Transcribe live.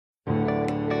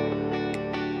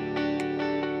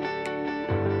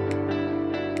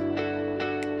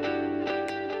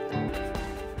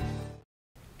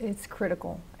It's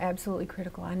critical, absolutely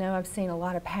critical. I know I've seen a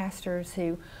lot of pastors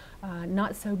who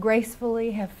not so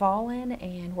gracefully have fallen,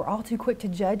 and we're all too quick to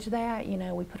judge that. You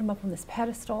know, we put them up on this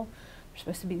pedestal. They're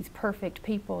supposed to be these perfect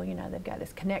people. You know, they've got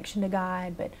this connection to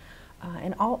God, but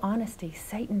in all honesty,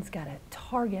 Satan's got a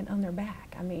target on their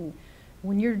back. I mean,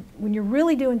 when you're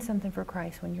really doing something for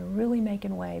Christ, when you're really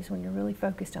making waves, when you're really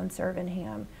focused on serving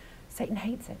Him, Satan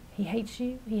hates it. He hates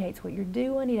you. He hates what you're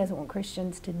doing. He doesn't want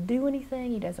Christians to do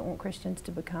anything. He doesn't want Christians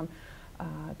to become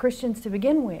Christians to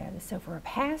begin with. So for a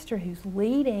pastor who's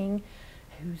leading,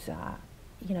 who's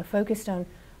focused on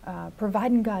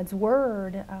providing God's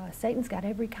word, Satan's got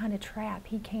every kind of trap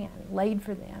he can laid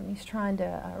for them. He's trying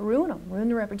to ruin them, ruin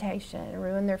their reputation,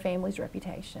 ruin their family's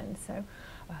reputation. So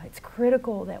it's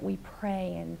critical that we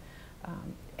pray, and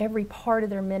every part of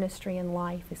their ministry and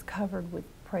life is covered with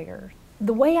prayer.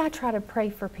 The way I try to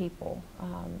pray for people,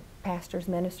 pastors,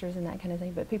 ministers, and that kind of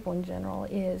thing, but people in general,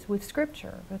 is with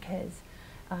Scripture, because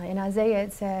in Isaiah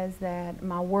it says that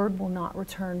my word will not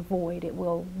return void. It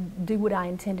will do what I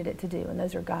intended it to do, and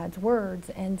those are God's words.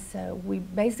 And so we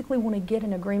basically want to get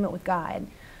in agreement with God.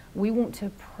 We want to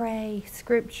pray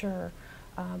Scripture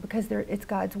because it's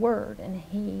God's word, and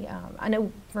I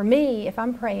know for me, if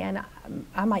I'm praying,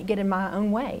 I might get in my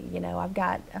own way. You know, I've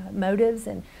got motives,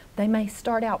 and they may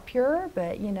start out pure,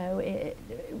 but you know,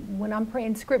 when I'm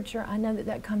praying Scripture, I know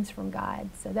that comes from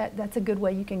God. So that's a good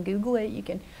way. You can Google it.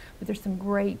 But there's some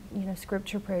great,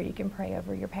 Scripture prayer you can pray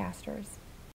over your pastors.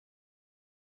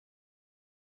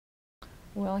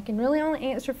 Well, I can really only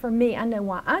answer for me. I know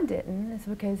why I didn't. It's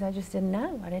because I just didn't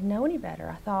know. I didn't know any better.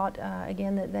 I thought,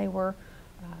 again, that they were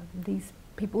these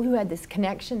people who had this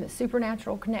connection, this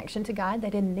supernatural connection to God. They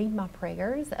didn't need my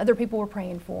prayers. Other people were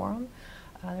praying for them.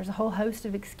 There's a whole host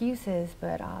of excuses,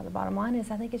 but the bottom line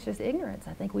is I think it's just ignorance.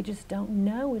 I think we just don't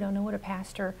know. We don't know what a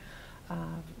pastor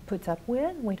puts up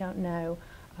with. We don't know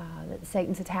that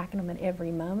Satan's attacking them at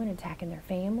every moment, attacking their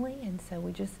family, and so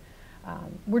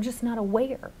we're just not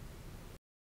aware.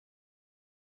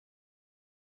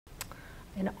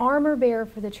 An armor bearer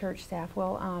for the church staff.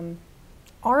 Well,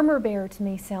 armor bearer to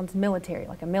me sounds military,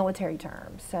 like a military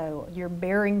term. So you're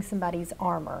bearing somebody's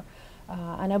armor.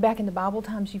 I know back in the Bible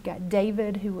times you've got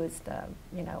David, who was the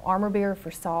armor bearer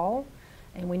for Saul,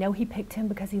 and we know he picked him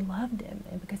because he loved him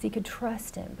and because he could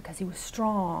trust him, because he was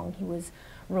strong, he was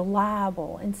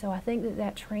reliable. And so I think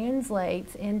that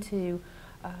translates into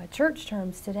church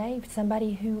terms today.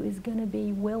 Somebody who is going to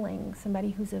be willing,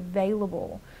 somebody who's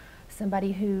available,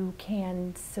 somebody who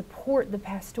can support the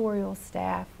pastoral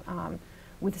staff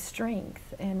with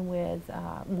strength and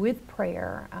with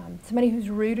prayer, somebody who's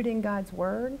rooted in God's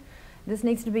Word. This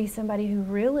needs to be somebody who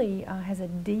really has a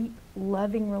deep,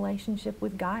 loving relationship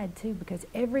with God too, because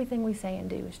everything we say and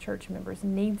do as church members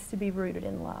needs to be rooted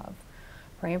in love.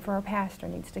 Praying for our pastor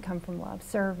needs to come from love.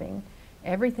 Serving,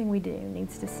 everything we do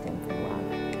needs to stem from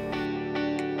love.